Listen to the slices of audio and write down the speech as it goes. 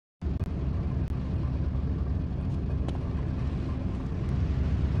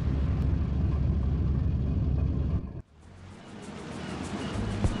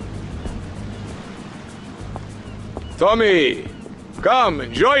Tommy, come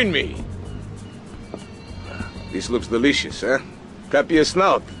and join me. This looks delicious, eh? Tap your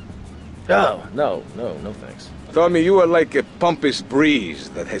snout. Oh, no thanks. Tommy, you are like a pompous breeze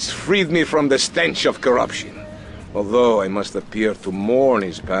that has freed me from the stench of corruption. Although I must appear to mourn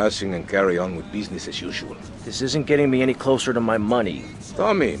his passing and carry on with business as usual. This isn't getting me any closer to my money.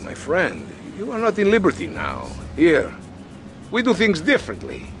 Tommy, my friend, you are not in Liberty now. Here, we do things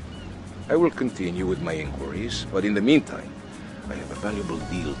differently. I will continue with my inquiries, but in the meantime, I have a valuable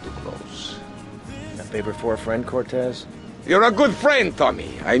deal to close. A favor for a friend, Cortez? You're a good friend,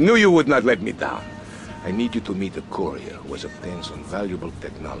 Tommy. I knew you would not let me down. I need you to meet a courier who has obtained some valuable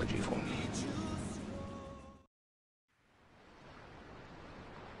technology for me.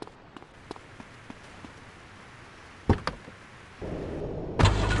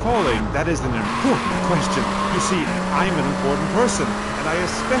 Calling, that is an important question. You see, I'm an important person, and I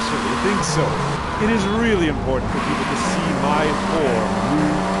especially think so. It is really important for people to see my form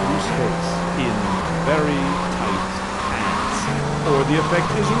move through space in very tight pants, or the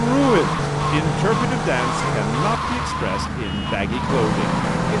effect is ruined. Interpretive dance cannot be expressed in baggy clothing.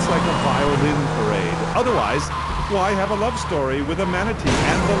 It's like a violin parade. Otherwise, why have a love story with a manatee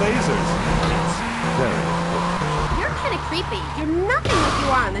and the lasers? It's very important. You're kind of creepy. You're nothing like you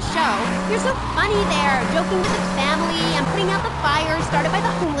are on the show. You're so funny there, joking with his family and putting out the fire started by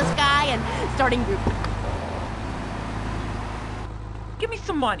the homeless guy and starting group. Give me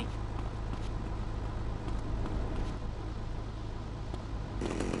some money.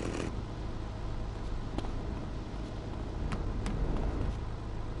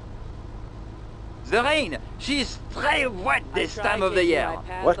 The rain, she's très wet this time of the year.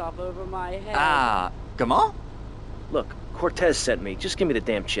 What? Ah, comment? Look, Cortez sent me. Just give me the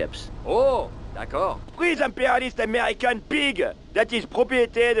damn chips. Oh, d'accord. Prise impérialiste américaine pig that is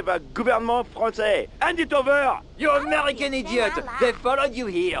propriété de the gouvernement français. Hand it over! You American idiot! They followed you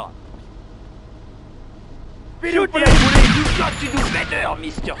here. Shoot it! You've got to do better,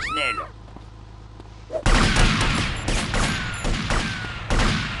 Mr. Snell.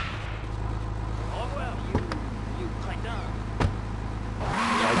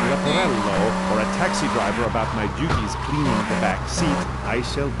 Or a taxi driver about my duties cleaning the back seat, I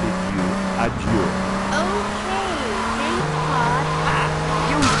shall bid you adieu. Okay, thanks, Pod.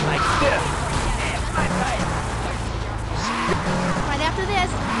 You like this. Right after this,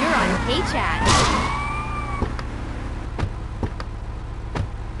 you're on K-Chat.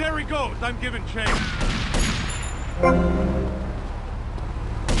 There he goes, I'm giving chase.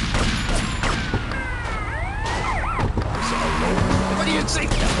 What do you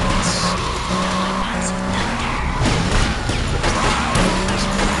think?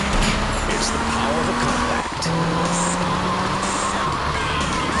 It's the power of combat.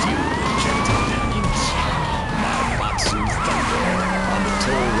 If you reject it, my Batsu Thunder. On the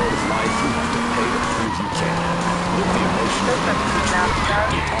toll road of life, you have to pay to prove you can. With the emotional individual,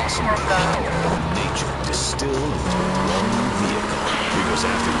 the awesome power of nature distilled into one vehicle. Because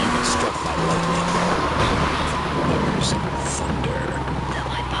after you've been struck by lightning, there's thunder. The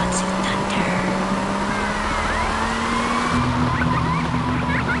Waibatsu Thunder.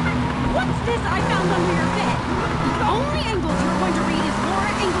 What's this I found under your bed? The only Engels you're going to read is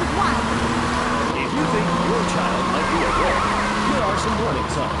Laura Ingalls Wilder. If you think your child might be at risk, here are some warning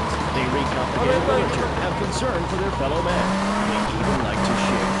signs. They recount their literature, have concern for their fellow man. They even like to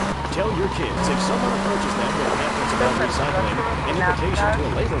share. Tell your kids if someone approaches them with pamphlets about recycling, an invitation to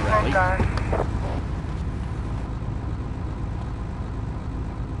a labor rally,